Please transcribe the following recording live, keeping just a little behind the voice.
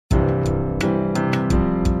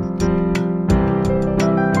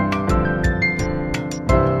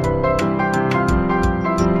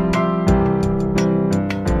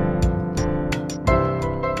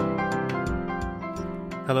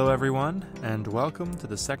everyone, and welcome to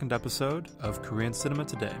the second episode of Korean Cinema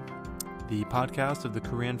Today, the podcast of the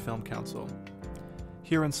Korean Film Council.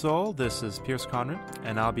 Here in Seoul, this is Pierce Conran,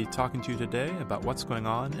 and I'll be talking to you today about what's going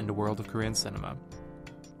on in the world of Korean cinema.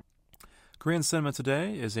 Korean Cinema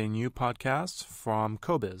Today is a new podcast from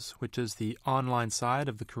KOBIZ, which is the online side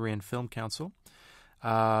of the Korean Film Council.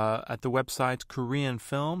 At the website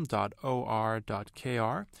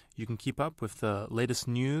koreanfilm.or.kr, you can keep up with the latest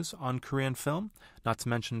news on Korean film, not to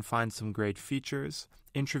mention find some great features,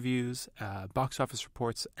 interviews, box office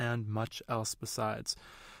reports, and much else besides.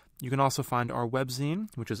 You can also find our webzine,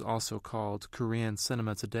 which is also called Korean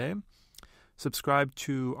Cinema Today. Subscribe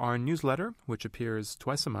to our newsletter, which appears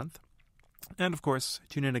twice a month. And, of course,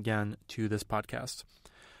 tune in again to this podcast.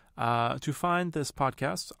 To find this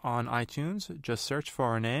podcast on iTunes, just search for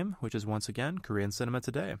our name, which is once again Korean Cinema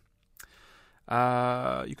Today.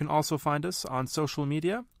 You can also find us on social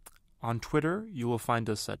media. On Twitter, you will find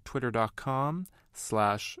us at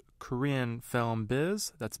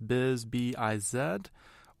twitter.com/KoreanFilmBiz. That's biz, B-I-Z.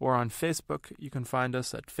 Or on Facebook, you can find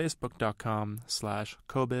us at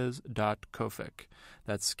facebook.com/kobiz.kofic.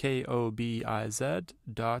 That's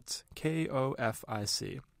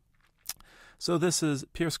KOBIZ.KOFIC. So this is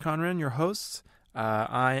Pierce Conran, your host.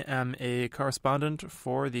 I am a correspondent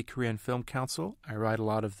for the Korean Film Council. I write a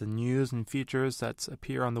lot of the news and features that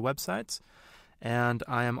appear on the website. And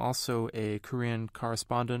I am also a Korean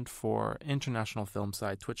correspondent for international film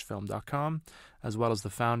site twitchfilm.com, as well as the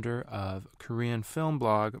founder of Korean film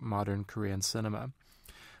blog Modern Korean Cinema.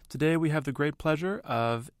 Today we have the great pleasure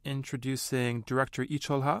of introducing director LEE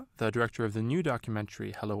Cheol-ha, the director of the new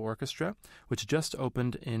documentary Hello Orchestra, which just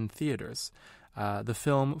opened in theaters. The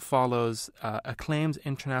film follows acclaimed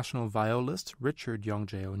international violist Richard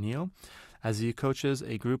Youngjae O'Neill as he coaches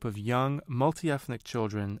a group of young multi-ethnic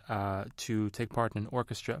children to take part in an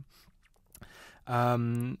orchestra.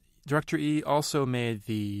 Director E also made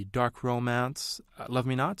the dark romance Love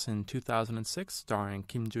Me Not in 2006, starring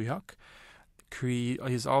Kim Joo-hyuk.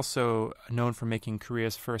 He's also known for making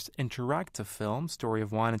Korea's first interactive film, Story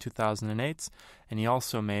of Wine, in 2008, and he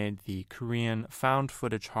also made the Korean found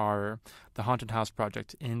footage horror, The Haunted House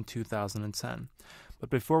Project, in 2010. But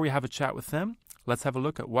before we have a chat with him, let's have a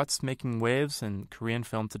look at what's making waves in Korean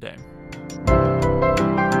film today.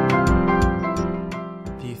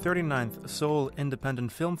 The 39th Seoul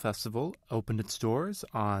Independent Film Festival opened its doors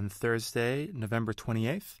on Thursday, November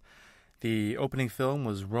 28th. The opening film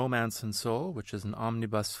was Romance in Seoul, which is an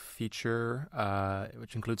omnibus feature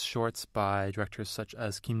which includes shorts by directors such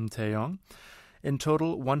as Kim Tae-young. In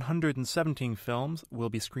total, 117 films will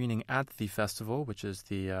be screening at the festival, which is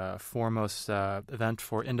the foremost event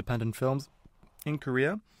for independent films in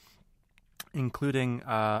Korea, including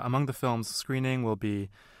among the films screening will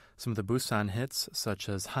be some of the Busan hits such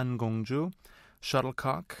as Han Gongju,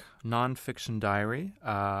 Shuttlecock, Non-Fiction Diary,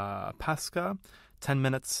 Pasca, 10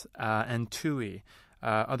 Minutes, and Tui.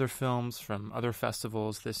 Other films from other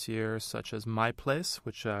festivals this year, such as My Place,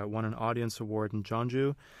 which won an audience award in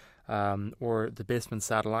Jeonju, or The Basement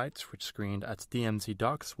Satellite, which screened at DMZ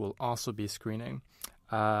Docks, will also be screening.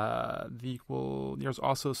 There's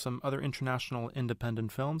also some other international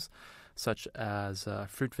independent films, such as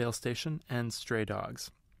Fruitvale Station and Stray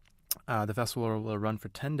Dogs. The festival will run for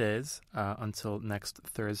 10 days until next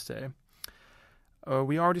Thursday.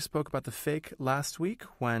 We already spoke about The Fake last week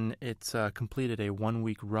when it completed a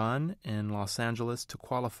one-week run in Los Angeles to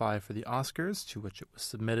qualify for the Oscars, to which it was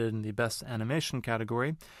submitted in the Best Animation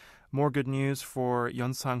category. More good news for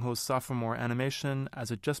Yeon Sang-ho's sophomore animation,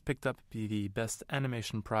 as it just picked up the Best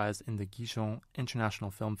Animation prize in the Gijón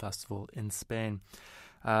International Film Festival in Spain.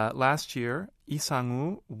 Last year, Lee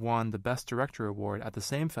Sang-woo won the Best Director award at the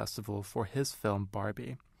same festival for his film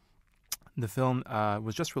Barbie. The film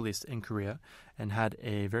was just released in Korea and had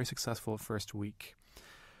a very successful first week.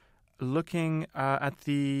 Looking at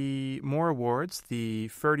the more awards, the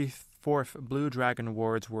 34th Blue Dragon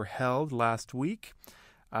Awards were held last week.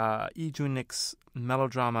 Lee Jun-ik's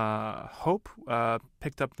melodrama Hope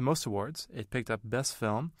picked up the most awards. It picked up Best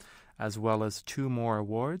Film, as well as 2 more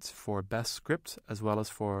awards for Best Script, as well as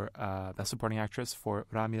for Best Supporting Actress for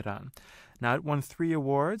Ramiran. Now, it won 3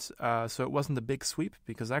 awards, so it wasn't a big sweep,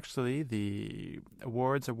 because actually the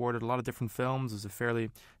awards awarded a lot of different films. It was a fairly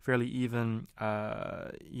even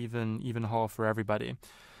haul for everybody.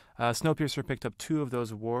 Snowpiercer picked up 2 of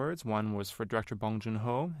those awards. One was for director Bong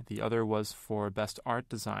Joon-ho. The other was for Best Art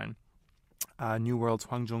Design. New World's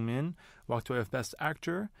Hwang Jung-min walked away with Best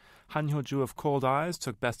Actor. Han Hyo-ju of Cold Eyes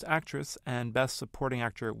took Best Actress, and Best Supporting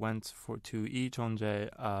Actor went to Lee Jeon-jae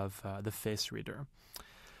of The Face Reader.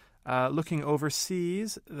 Looking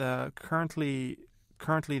overseas, currently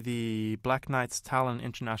Currently, the Black Nights Tallinn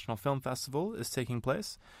International Film Festival is taking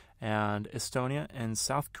place, and Estonia and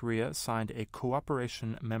South Korea signed a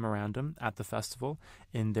cooperation memorandum at the festival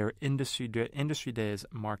in their Industry Days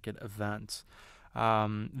market event.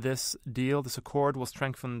 This accord will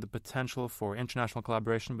strengthen the potential for international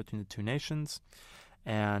collaboration between the two nations.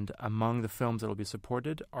 And among the films that will be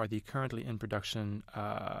supported are the currently in production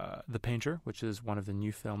The Painter, which is one of the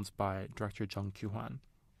new films by director Jung Kyu-hwan.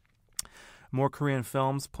 More Korean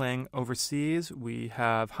films playing overseas. We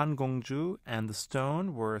have Han Gong-ju and The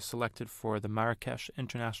Stone were selected for the Marrakesh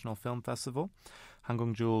International Film Festival. Han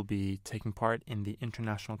Gong-ju will be taking part in the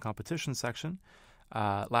international competition section.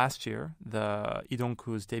 Last year, the Lee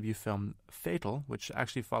Dong-ku's debut film Fatal, which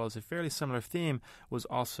actually follows a fairly similar theme, was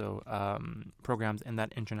also programmed in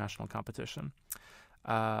that international competition.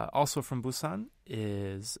 Also from Busan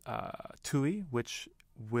is Tui, which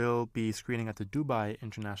will be screening at the Dubai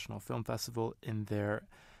International Film Festival in their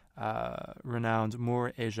renowned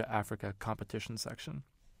More Asia Africa competition section.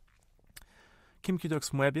 Kim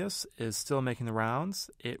Ki-duk's Moebius is still making the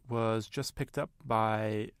rounds. It was just picked up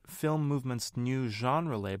by Film Movement's new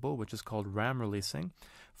genre label, which is called RAM Releasing,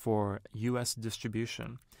 for U.S.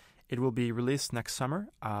 distribution. It will be released next summer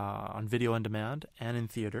on video on demand and in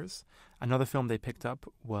theaters. Another film they picked up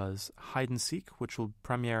was Hide and Seek, which will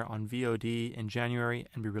premiere on VOD in January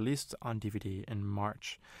and be released on DVD in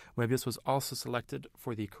March. Moebius was also selected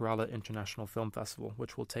for the Kerala International Film Festival,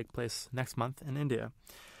 which will take place next month in India.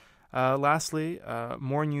 Lastly,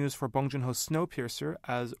 more news for Bong Joon-ho's Snowpiercer,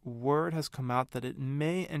 as word has come out that it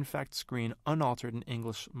may in fact screen unaltered in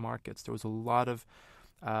English markets. There was a lot of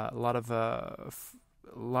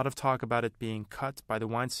talk about it being cut by the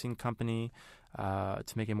Weinstein Company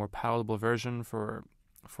to make a more palatable version for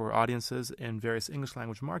audiences in various English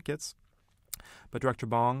language markets. But Director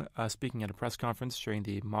Bong, speaking at a press conference during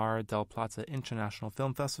the Mar del Plata International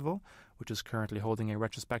Film Festival, which is currently holding a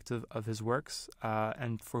retrospective of his works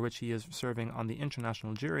and for which he is serving on the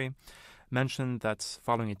international jury, mentioned that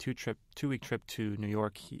following a two-week trip to New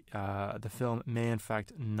York, the film may in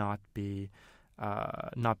fact not be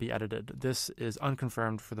edited. This is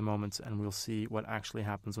unconfirmed for the moment, and we'll see what actually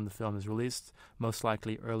happens when the film is released, most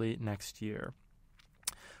likely early next year.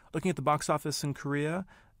 Looking at the box office in Korea,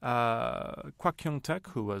 Kwak Kyung-taek,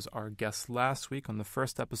 who was our guest last week on the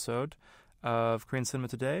first episode of Korean Cinema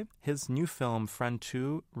Today, his new film, Friend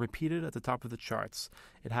 2, repeated at the top of the charts.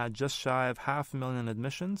 It had just shy of 500,000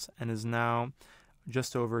 admissions and is now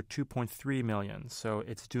just over 2.3 million. So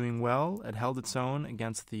it's doing well. It held its own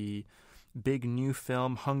against the big new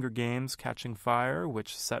film Hunger Games Catching Fire,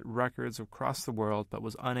 which set records across the world but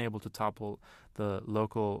was unable to topple the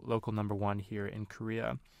local number one here in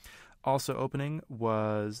Korea. Also opening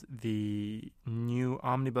was the new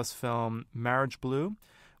omnibus film Marriage Blue,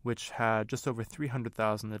 which had just over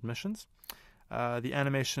 300,000 admissions. The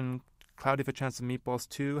animation Cloudy with a Chance of Meatballs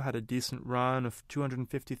 2 had a decent run of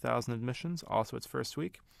 250,000 admissions, also its first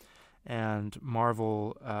week. And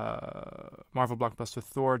Marvel blockbuster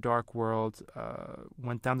Thor: Dark World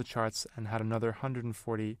went down the charts and had another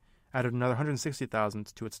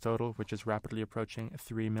 160,000 to its total, which is rapidly approaching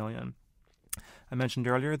 3 million. I mentioned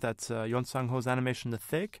earlier that Yeon Sang-ho's animation The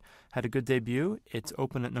Thick had a good debut. It's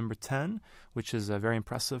open at number 10, which is very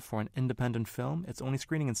impressive for an independent film. It's only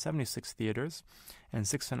screening in 76 theaters, and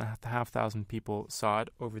 6,500 people saw it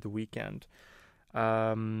over the weekend.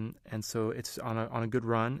 And so it's on a good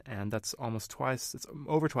run, and that's it's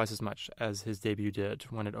over twice as much as his debut did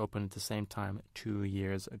when it opened at the same time 2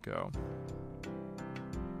 years ago.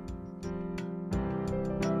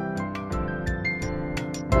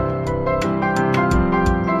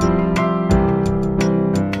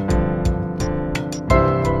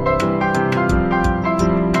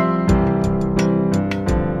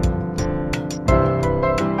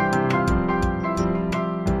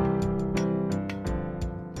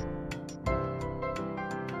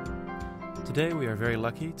 Today we are very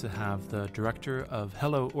lucky to have the director of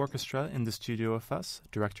Hello Orchestra in the studio with us,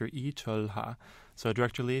 Director LEE Cheol-ha. So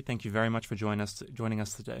Director Lee, thank you very much for joining us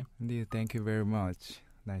today. Indeed, thank you very much.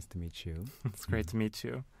 Nice to meet you. It's great to meet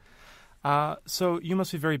you. So you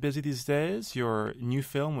must be very busy these days. Your new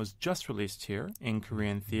film was just released here in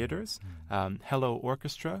Korean theaters, Hello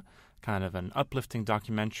Orchestra, kind of an uplifting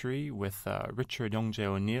documentary with Richard Young-jae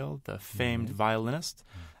O'Neill, the famed violinist,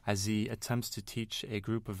 as he attempts to teach a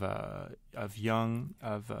group of young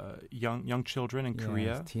children in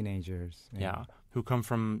Korea, teenagers, who come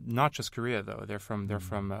from not just Korea though. They're from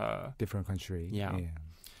different country.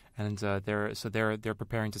 And they're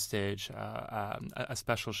preparing to stage a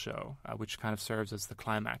special show, which kind of serves as the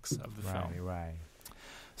climax of the film. Right.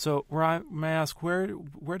 So, may I ask, where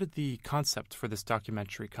did the concept for this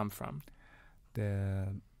documentary come from?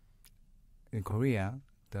 In Korea,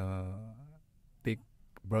 the big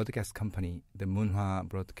broadcast company, the Munhwa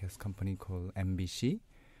broadcast company called MBC,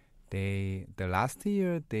 the last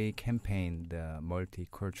year they campaigned the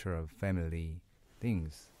multicultural family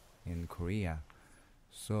things in Korea.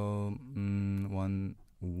 So one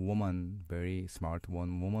woman, very smart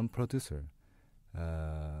one woman producer,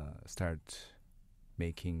 start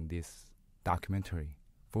making this documentary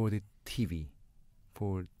for the TV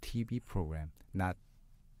program, not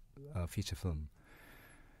a feature film.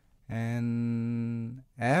 And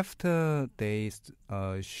after they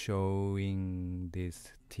showing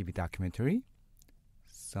this TV documentary,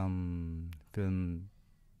 some film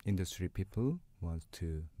industry people want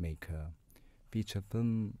to make a feature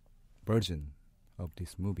film version of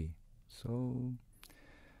this movie. So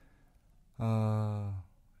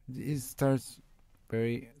it starts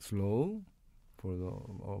very slow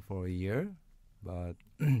for a year, but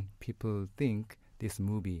people think this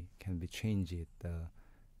movie can be changed,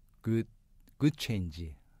 good change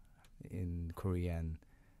in Korean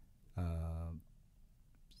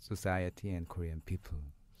society and Korean people.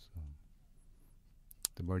 So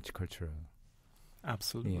the multicultural.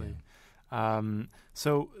 Absolutely. Yeah.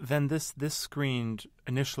 So then this screened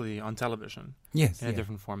initially on television. Yes. In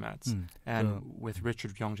different formats, and with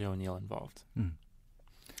Richard Byung-jae O'Neill involved.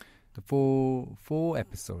 The four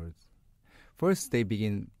episodes. First, they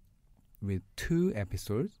begin with 2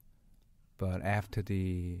 episodes, but after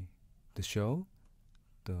the show,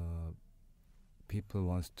 the people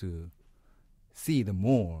wants to see the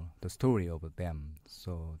story of them.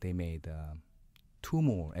 So they made 2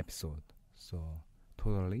 more episodes. So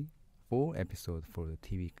totally 4 episodes for the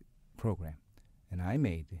TV program, and I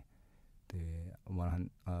made the 1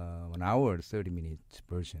 hour 30-minute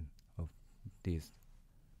version of these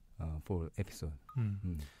 4 episodes.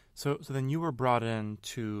 So then you were brought in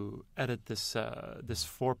to edit this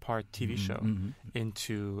 4-part TV show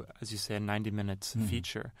into, as you say, a 90-minute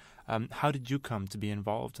feature. How did you come to be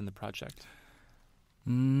involved in the project?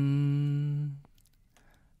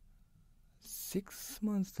 6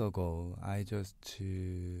 months ago, I just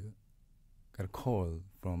got a call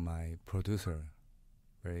from my producer.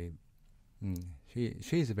 She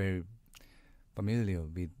is very familiar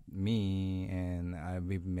with me, and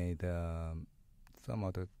we've made some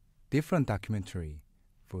other different documentary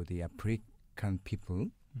for the African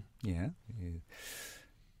people.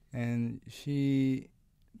 And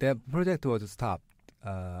the project was stopped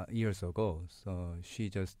years ago, so she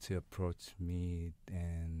just approached me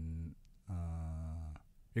and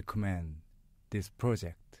recommend this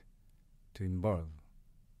project to involve.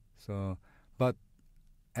 So, but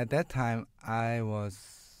at that time I was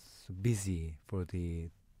busy for the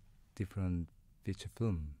different feature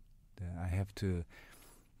film. I have to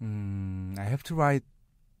write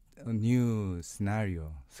a new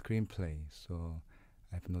screenplay, so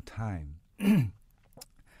I have no time.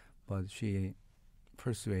 But she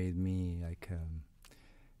persuaded me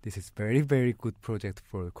this is very, very good project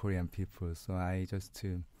for Korean people. So I just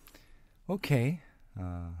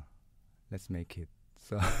let's make it.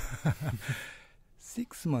 So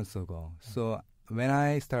 6 months ago. So when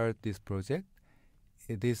I started this project,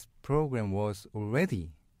 this program was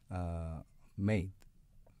already made.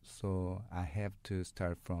 So I have to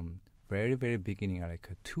start from very, very beginning,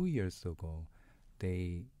 2 years ago.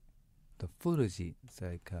 The footage is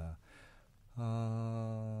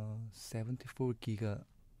 74 gigabyte,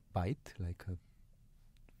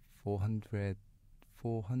 400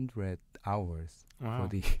 hours for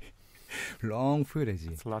the long footage.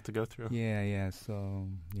 It's a lot to go through. Yeah. So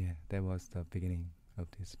that was the beginning of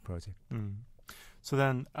this project. So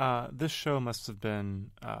then, this show must have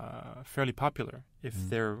been fairly popular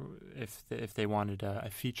if they wanted a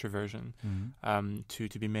feature version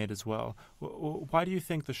to be made as well. Why do you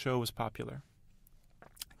think the show was popular?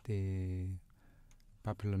 The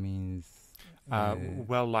popular means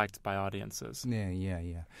well liked by audiences.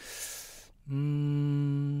 Yeah.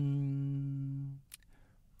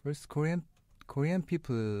 First, Korean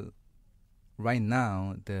people right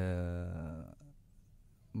now, the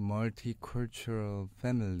multicultural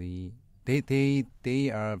family, they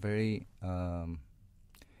are very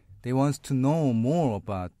they want to know more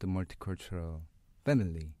about the multicultural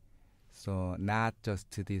family. So not just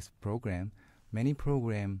this program, many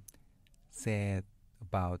programs said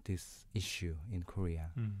about this issue in Korea.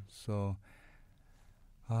 So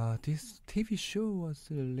this TV show was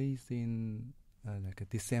released in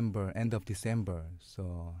end of December.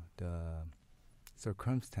 So the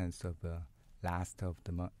circumstance of the last of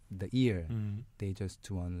the year, they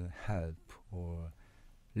just want to help or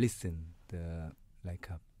listen the like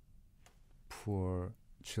a poor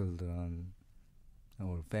children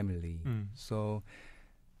or family. So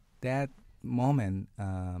that moment,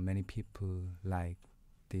 many people like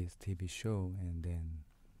this TV show, and then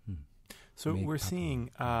So make we're popular. seeing,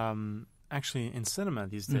 actually, in cinema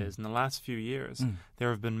these days, in the last few years, there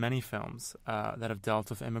have been many films that have dealt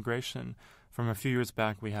with immigration. From a few years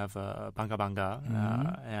back, we have Banga Banga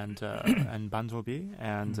and Bandobi,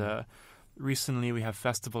 and recently we have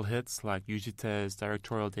festival hits like Yujite's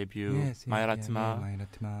directorial debut,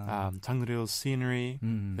 Mairatima, Tangril's Scenery,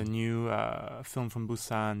 the new film from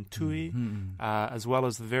Busan, Tui, as well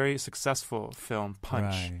as the very successful film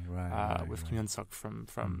Punch with Kim Hyun-suk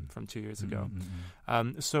from 2 years ago.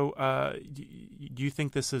 So, do you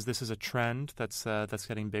think this is a trend that's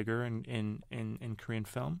getting bigger in Korean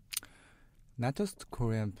film? Not just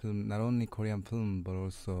Korean film, not only Korean film, but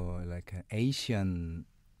also like an Asian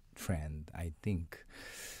trend, I think,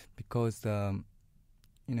 because in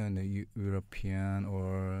the European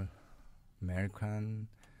or American,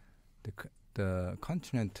 the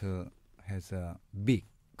continent has a big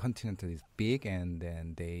continent is big, and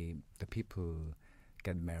then the people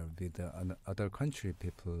get married with the other country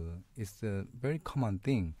people. It's a very common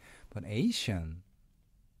thing, but Asian,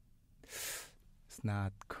 it's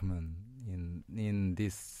not common in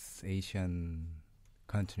this Asian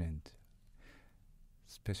continent.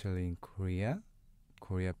 Especially in Korea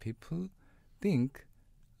people think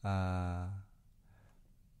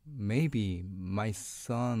maybe my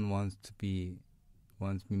son wants to be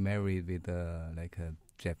married with like a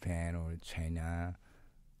Japan or China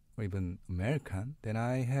or even American. Then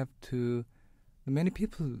I have to. Many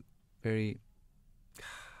people very,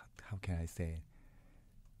 how can I say,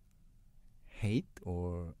 hate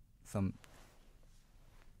or some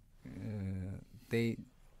they.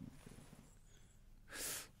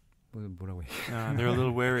 뭐라고 해? They're a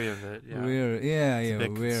little wary of it. Yeah,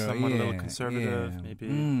 somewhat a little conservative, maybe.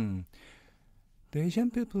 The Asian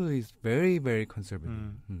people is very, very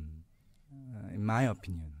conservative, in my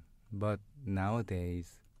opinion. But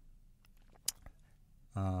nowadays,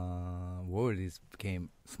 world became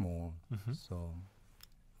small, so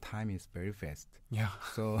time is very fast. Yeah.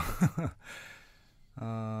 So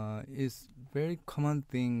it's very common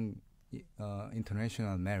thing,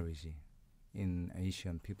 international marriage in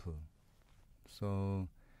Asian people. So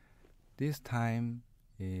this time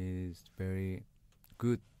is very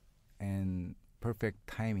good and perfect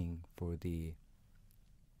timing for the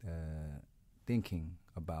thinking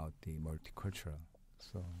about the multicultural.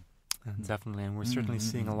 So definitely, and we're certainly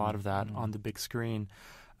seeing a lot of that on the big screen.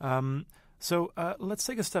 So let's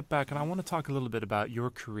take a step back, and I want to talk a little bit about your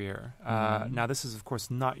career. Now, this is, of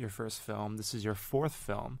course, not your first film. This is your fourth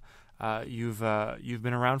film. You've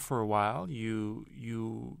been around for a while. You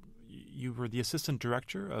were the assistant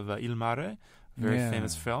director of Il Mare, a very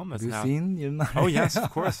famous film. Have you seen Il Mare? Oh yes, of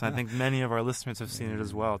course. I think many of our listeners have seen it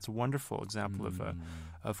as well. It's a wonderful example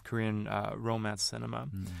of Korean romance cinema.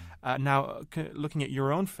 Now, looking at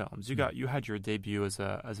your own films, you had your debut as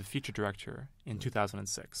a feature director in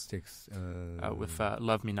 2006 with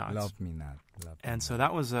Love Me Not. Love Me Not. And so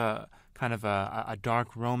that was a kind of a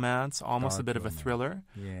dark romance, almost a bit of a thriller.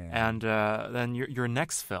 Yeah. And then your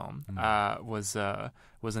next film was an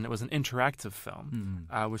interactive film,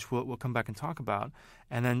 which we'll come back and talk about.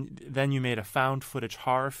 And then you made a found footage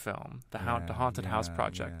horror film, the Haunted House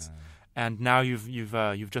Project. Yeah. And now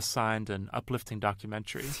you've just signed an uplifting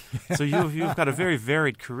documentary. So you've got a very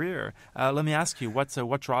varied career. Let me ask you,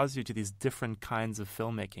 what draws you to these different kinds of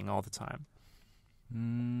filmmaking all the time?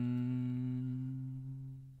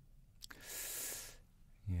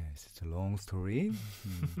 Yes, it's a long story.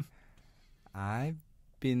 I've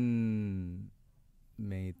been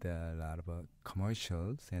made a lot of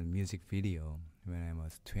commercials and music video when I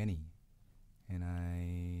was 20, and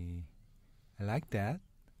I like that.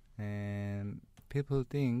 And people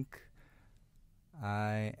think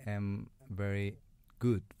I am very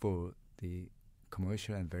good for the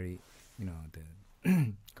commercial and very, the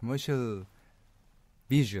commercial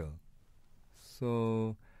visual.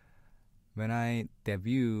 So when I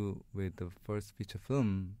debut with the first feature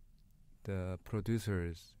film, the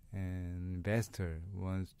producers and investor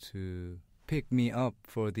wants to pick me up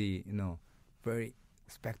for the, very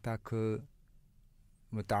spectacular,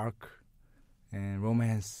 dark, and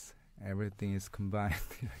romance. Everything is combined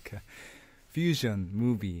like a fusion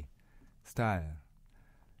movie style.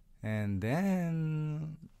 And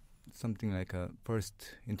then something like a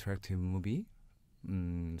first interactive movie,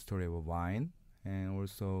 Story of a Wine, and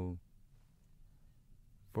also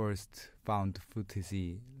first found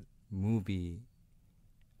footage movie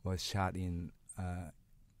was shot in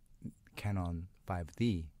Canon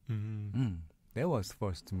 5D. That was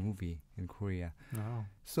first movie in Korea. Oh.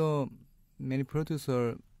 So many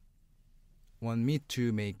producers want me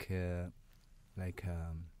to make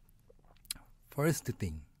first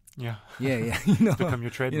thing. Yeah. Yeah. Become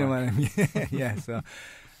your trademark. You know what I mean? Yeah. So,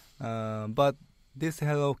 but this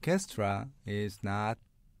Hello Orchestra is not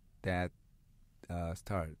that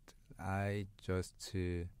start. I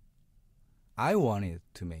wanted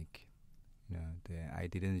to make. I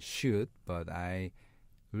didn't shoot, but I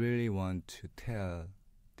really want to tell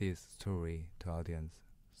this story to audience.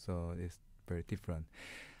 So it's very different.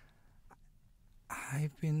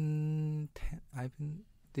 I've been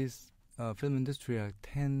this film industry like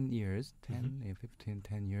 10 years, 10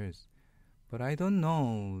 years. But I don't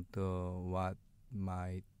know what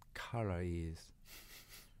my color is.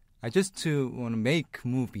 I just want to make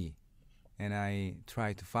movie, and I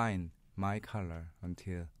try to find my color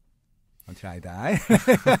until I die.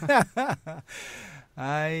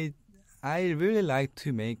 I really like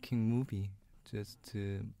to making movie. Just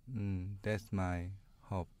that's my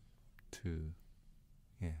hope to.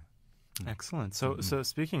 Excellent. So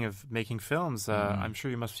speaking of making films, I'm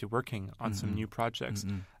sure you must be working on some new projects.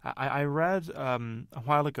 I read a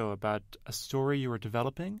while ago about a story you were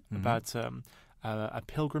developing about a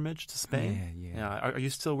pilgrimage to Spain. Yeah. Are you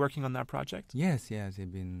still working on that project? Yes.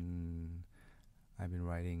 I've been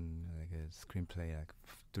writing like a screenplay like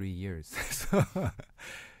 3 years. So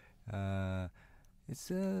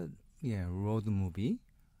it's a road movie.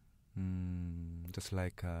 Just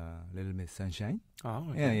like Little Miss Sunshine. Oh,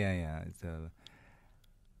 okay. Yeah. It's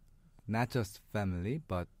not just family,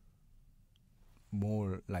 but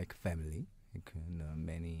more like family.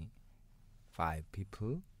 Many 5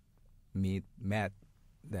 people met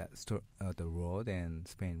that the road and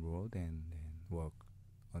Spain road and then walk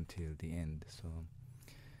until the end. So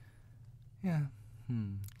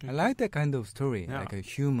I like that kind of story, like a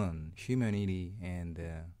humanity and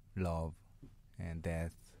love and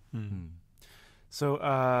death. So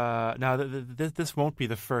now this won't be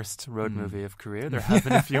the first road movie of Korea. There have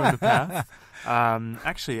been a few in the past.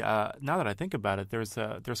 Actually, now that I think about it,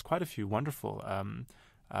 there's quite a few wonderful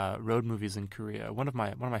road movies in Korea. One of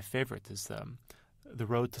my favorites is The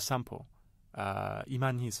Road to Sampo, Lee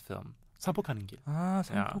Man-hee's film. 삼포 가는 길.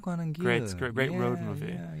 삼포 가는 길. Great road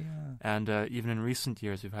movie. Yeah. And even in recent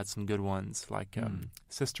years, we've had some good ones like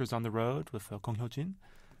Sisters on the Road with Kong Hyo-jin.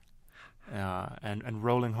 And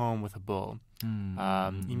Rolling Home with a Bull.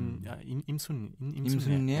 임순례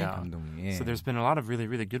감독님. So there's been a lot of really,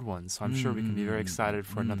 really good ones. So I'm sure we can be very excited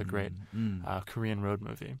for another great Korean road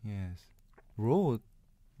movie. Yes. Road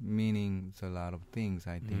meaning a lot of things,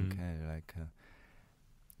 I think.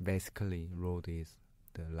 Basically, road is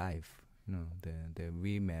the life.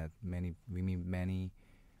 We meet many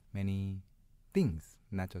things,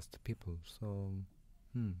 not just people. So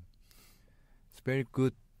it's very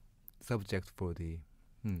good subject for the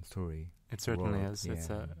story. It certainly road. is. It's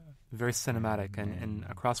very cinematic, and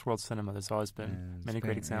across world cinema, there's always been many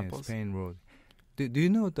great examples. Spain road. Do you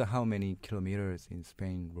know how many kilometers in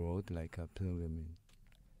Spain road, like a pilgrimage?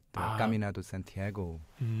 Camino de Santiago.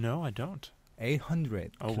 No, I don't.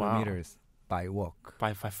 800 kilometers by walk.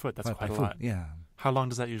 By foot, that's quite a foot, lot. Yeah. How long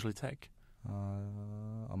does that usually take?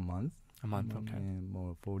 A month. A month, okay.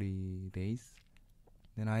 More 40 days.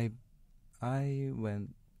 Then I've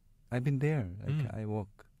been there. I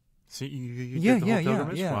walk. So you did the whole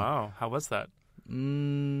pilgrimage? Yeah. Wow. How was that?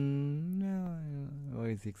 No,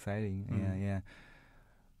 always exciting. Yeah.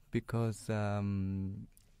 Because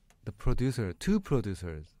two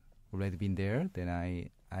producers already been there. Then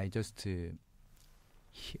I just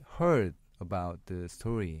heard about the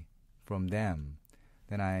story from them.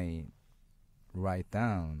 Then I write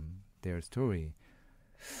down their story.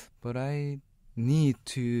 But I need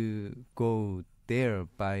to go there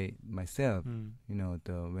by myself.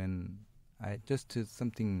 When I just did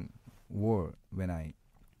something when I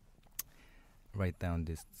write down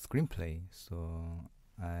this screenplay. So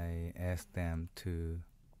I asked them to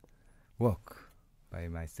walk by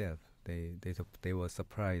myself. They were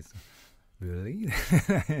surprised. Really?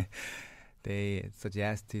 They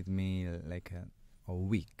suggested me like a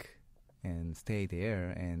week and stay there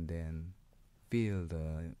and then feel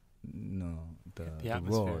the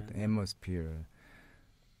road atmosphere.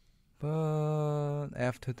 But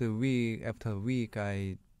after a week,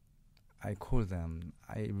 I called them.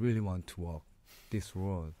 I really want to walk this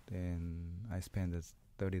road, and I spent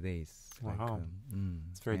 30 days. Wow,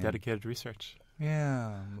 it's very dedicated research.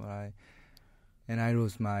 Yeah, and I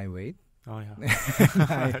lost my weight. Oh yeah,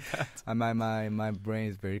 my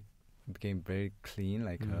brain became very clean.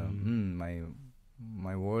 Like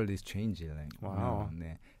my world is changing. Like, Wow.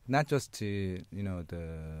 네. Not just to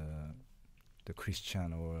the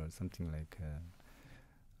Christian or something like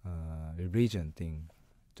religion thing,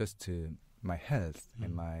 just to my health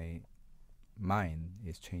and my mind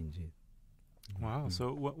is changing. Wow.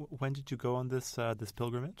 So when did you go on this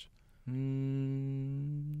pilgrimage?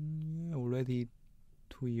 Already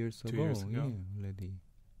 2 years 2 ago. years ago. Yeah, already.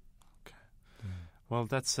 Okay. Yeah. Well,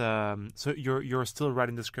 that's so you're still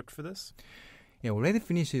writing the script for this? Yeah, already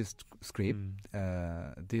finished his script.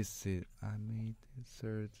 This is I made the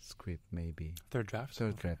third script maybe. Third draft.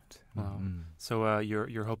 Third draft. Wow. So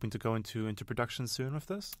you're hoping to go into production soon with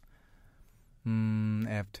this?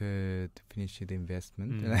 After to finish the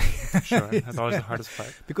investment. Sure, that's always the hardest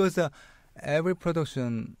part. Because every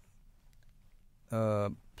production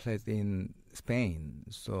plays in Spain,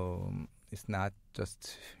 so it's not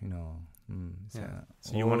just So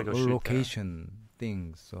you want to go shoot location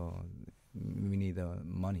thing. So we need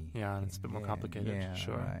money. Yeah, and it's a bit more complicated. Yeah,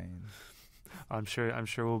 sure. Right. I'm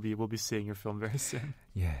sure we'll be seeing your film very soon.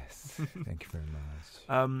 Yes, thank you very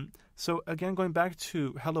much. So again, going back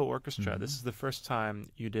to Hello Orchestra, this is the first time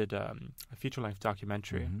you did a feature-length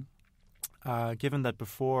documentary. Given that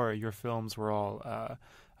before your films were all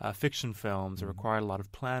fiction films, it required a lot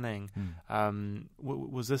of planning.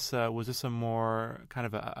 Was this a more kind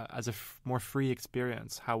of more free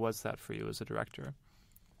experience? How was that for you as a director?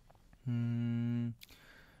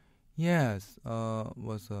 Yes,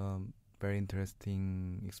 was a very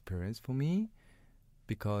interesting experience for me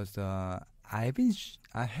because I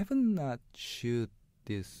haven't not shoot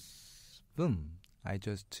this film. I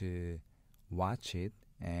just watch it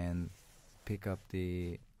and pick up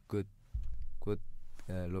the good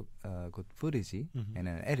footage and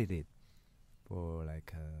then edit it for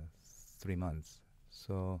like 3 months.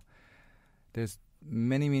 So there's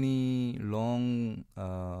many long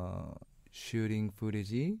shooting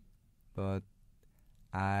footage, but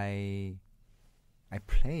I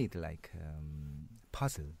played like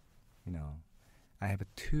puzzle. I have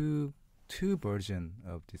two versions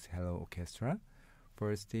of this Hello Orchestra.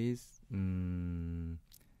 First is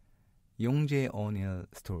Yongjae O'Neill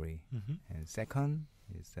story, and second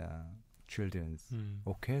is children's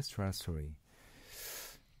orchestra story.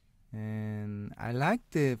 And I like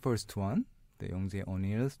the first one, the Yongjae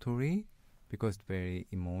O'Neill story, because it's very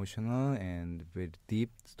emotional and very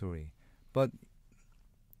deep story. But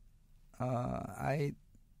I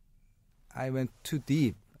went too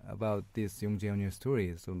deep about this Yongjae O'Neill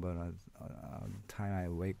story. So, by the time I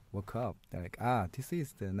woke up, they're like, this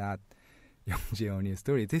is not Yongjae O'Neill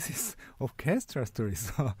story. This is orchestra story.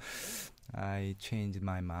 So I changed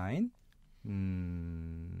my mind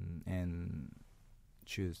and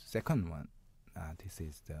choose second one. This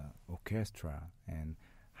is the orchestra and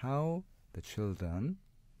how the children.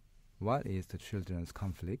 What is the children's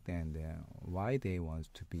conflict and why they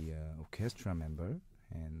want to be an orchestra member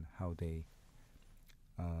and how they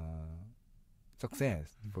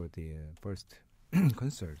success for the first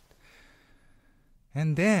concert.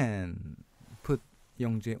 And then put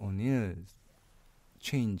Yongjae O'Neill's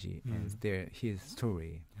change as his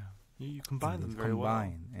story. Yeah. You combine them very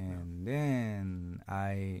well. And then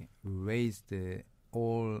I raised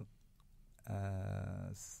all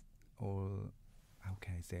how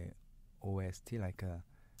can I say, OST, like a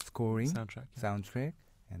scoring soundtrack,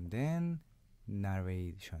 and then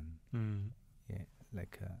narration. Yeah,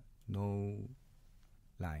 like no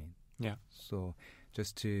line. Yeah. So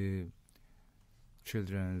just to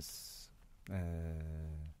children's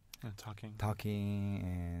talking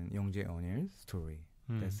and Yongjae O'Neill's story.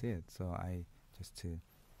 That's it. So I just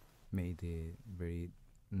made a very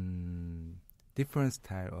different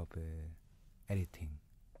style of editing.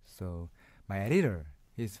 So my editor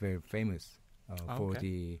is very famous for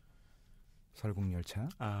the 설국열차.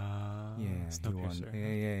 Yeah, he won.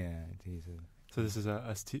 Yeah. So this is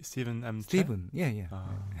a Stephen M. Stephen, yeah.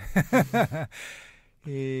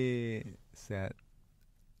 He said,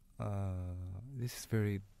 "This is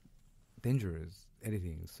very dangerous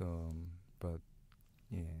editing." So, but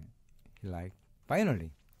yeah, he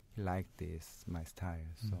liked this my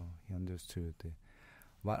style. So he understood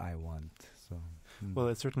what I want. So well,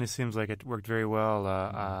 it certainly seems like it worked very well.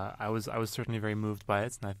 I was certainly very moved by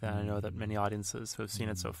it, and I know that many audiences who have seen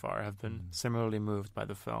it so far have been similarly moved by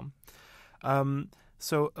the film.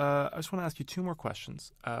 So I just want to ask you two more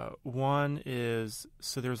questions. One is,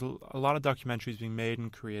 so there's a lot of documentaries being made in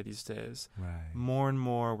Korea these days. Right. More and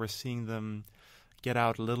more, we're seeing them get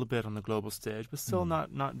out a little bit on the global stage, but still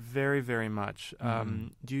not very, very much.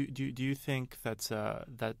 Do you think that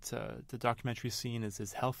the documentary scene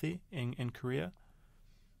is healthy in Korea?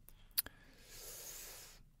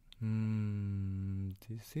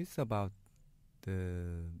 this is about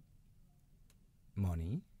the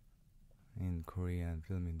money in Korean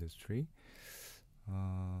film industry.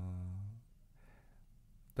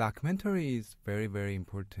 Documentary is very, very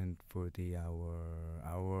important for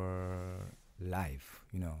our life.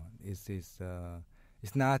 You know, it's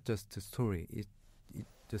not just a story. It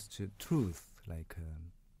just a truth. Like,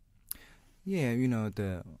 you know,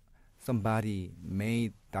 somebody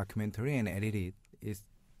made documentary and edited it.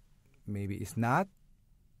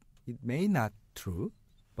 It may not true,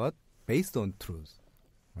 but based on truth,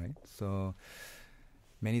 right? So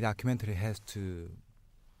many documentary has to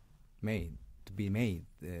be made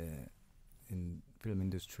in film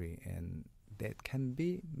industry, and that can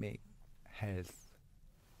be make health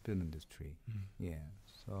film industry. Yeah.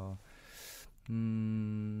 So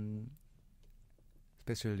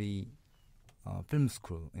especially film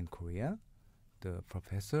school in Korea, the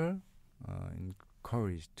professor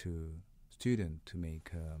encouraged student to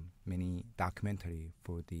make many documentary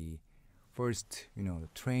for the first, you know, the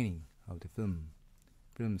training of the film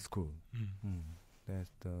school.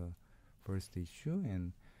 That's the first issue,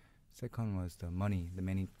 and second was the money. The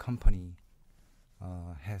many company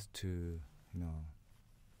has to, you know,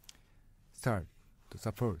 start to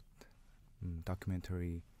support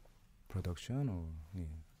documentary production, or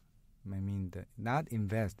I mean, not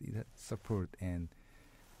invest, support and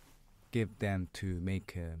give them to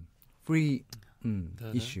make a free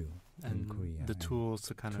issue in Korea. The tools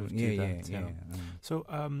to kind of do that. Yeah. So,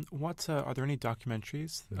 what are there any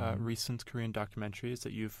documentaries, recent Korean documentaries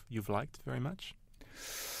that you've liked very much?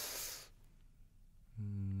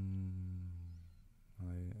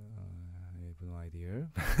 I have no idea.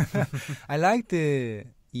 I like the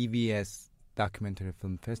EBS Documentary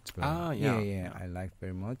Film Festival. Yeah. I like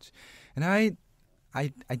very much, and I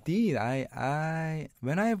did.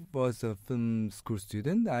 When I was a film school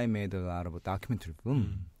student, I made a lot of documentary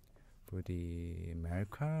film for the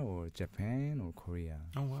America or Japan or Korea.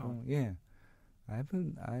 Oh wow! So, yeah, I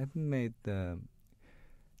haven't made the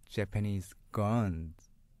Japanese gun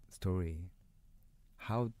story.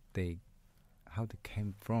 How they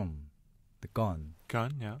came from the gun.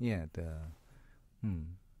 Gun, yeah. Yeah,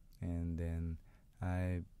 and then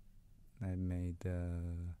I made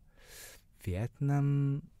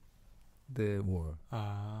Vietnam, the war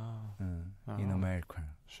in America.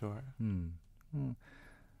 Sure.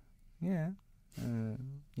 Yeah.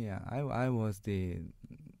 I was the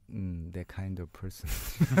kind of person.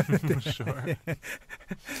 Sure.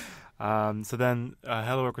 So then,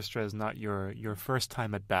 Hello Orchestra is not your first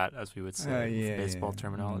time at bat, as we would say with baseball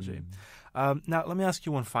terminology. Now, let me ask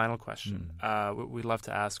you one final question. We love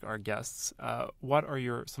to ask our guests. What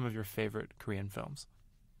are some of your favorite Korean films?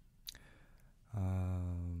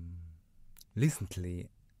 Recently,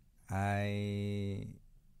 how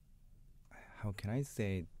can I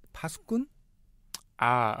say, 파수꾼?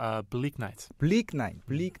 Bleak Night. Bleak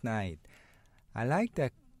Night. I like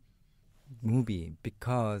that movie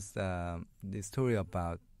because the story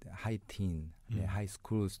about high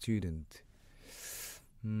school student.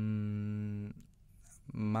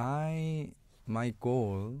 My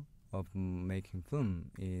goal of making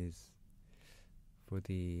film is for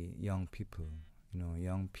the young people. You know,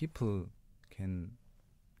 young people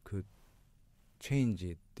could change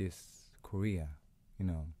this Korea. You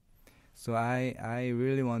know, so I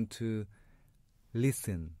really want to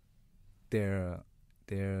listen their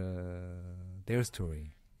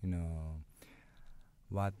story. You know,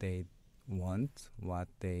 what they want, what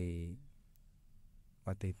they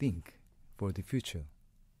think for the future.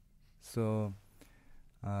 So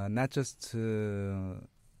not just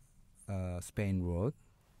Spain road,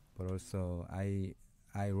 but also I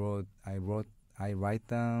write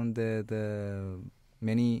down the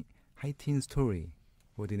many high teen story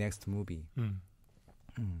for the next movie.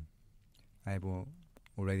 I have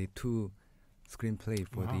already 2 screenplay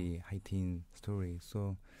for the high teen story.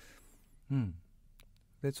 So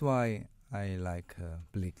that's why I like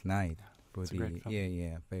Bleak Night. For it's a great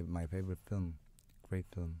film. My favorite film. Great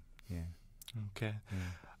film. Yeah. Okay.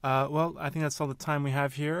 Well, I think that's all the time we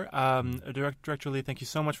have here. Director Lee, thank you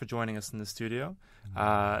so much for joining us in the studio.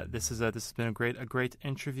 This has been a great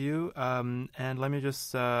interview. And let me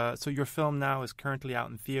just so your film now is currently out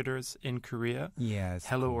in theaters in Korea. Yes.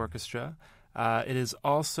 Hello Orchestra. It is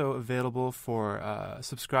also available for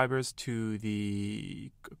subscribers to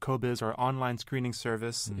the Kobiz, our online screening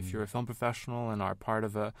service. If you're a film professional and are part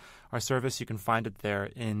of our service, you can find it there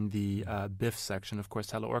in the BIF section. Of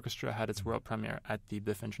course, Hello Orchestra had its world premiere at the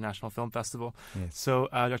BIF International Film Festival. Yes. So,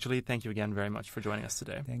 Dr. Lee, thank you again very much for joining us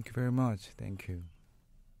today. Thank you very much. Thank you.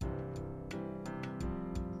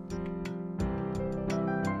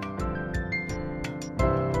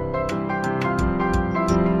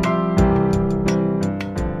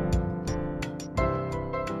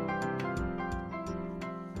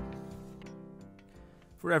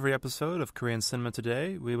 For every episode of Korean Cinema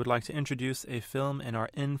Today, we would like to introduce a film in our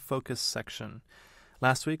In Focus section.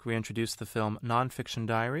 Last week, we introduced the film Nonfiction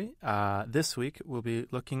Diary. This week, we'll be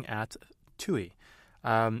looking at Tui.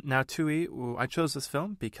 Now, Tui, I chose this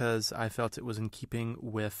film because I felt it was in keeping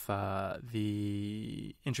with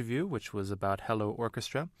the interview, which was about Hello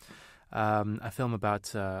Orchestra, a film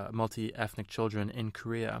about multi-ethnic children in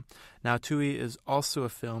Korea. Now, Tui is also a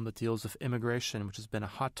film that deals with immigration, which has been a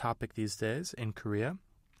hot topic these days in Korea.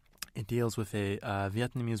 It deals with a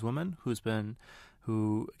Vietnamese woman who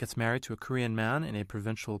gets married to a Korean man in a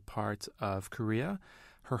provincial part of Korea.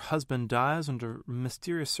 Her husband dies under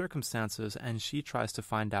mysterious circumstances, and she tries to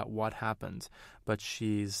find out what happened. But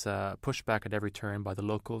she's pushed back at every turn by the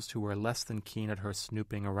locals, who are less than keen at her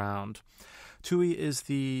snooping around. Tui is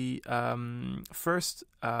the first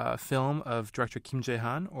film of director Kim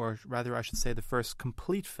Jae-han, or rather I should say the first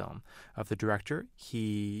complete film of the director.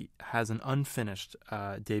 He has an unfinished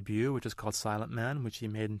debut, which is called Silent Man, which he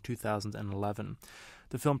made in 2011.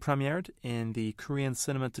 The film premiered in the Korean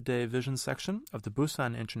Cinema Today Vision section of the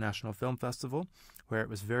Busan International Film Festival, where it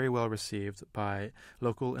was very well received by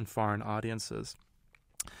local and foreign audiences.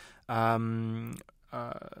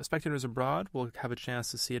 Spectators abroad will have a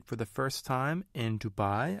chance to see it for the first time in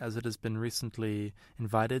Dubai, as it has been recently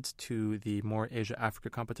invited to the More Asia-Africa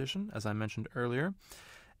competition, as I mentioned earlier.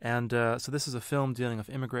 And so this is a film dealing with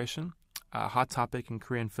immigration, a hot topic in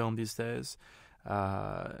Korean film these days.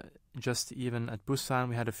 Just even at Busan,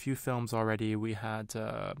 we had a few films already. We had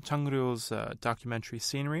Chang-ryul's documentary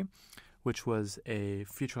Scenery, which was a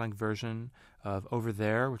feature-length version of Over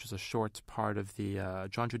There, which is a short part of the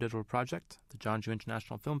Jeonju Digital Project, the Jeonju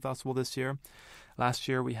International Film Festival this year. Last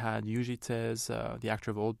year, we had Yoo Ji-tae's, the actor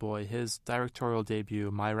of Old Boy, his directorial debut,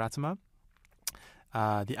 My Ratama,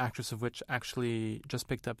 the actress of which actually just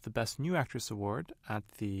picked up the Best New Actress Award at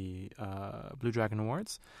the Blue Dragon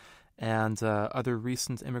Awards. And other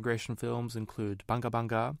recent immigration films include Banga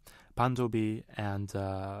Banga, Bandobi, and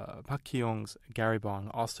Park Ki-young's Garibong,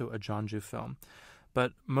 also a Jeonju film.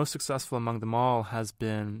 But most successful among them all has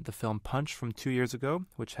been the film Punch from 2 years ago,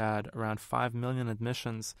 which had around 5 million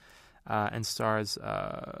admissions and stars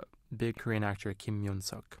big Korean actor Kim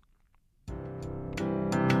Yoon-suk.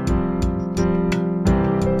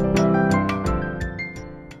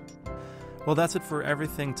 Well, that's it for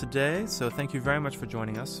everything today. So thank you very much for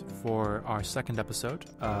joining us for our second episode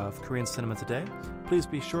of Korean Cinema Today. Please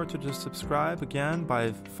be sure to just subscribe again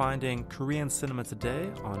by finding Korean Cinema Today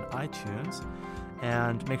on iTunes.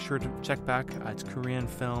 And make sure to check back at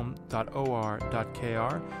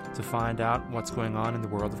koreanfilm.or.kr to find out what's going on in the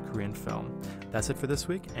world of Korean film. That's it for this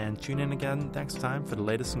week, and tune in again next time for the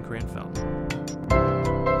latest in Korean film.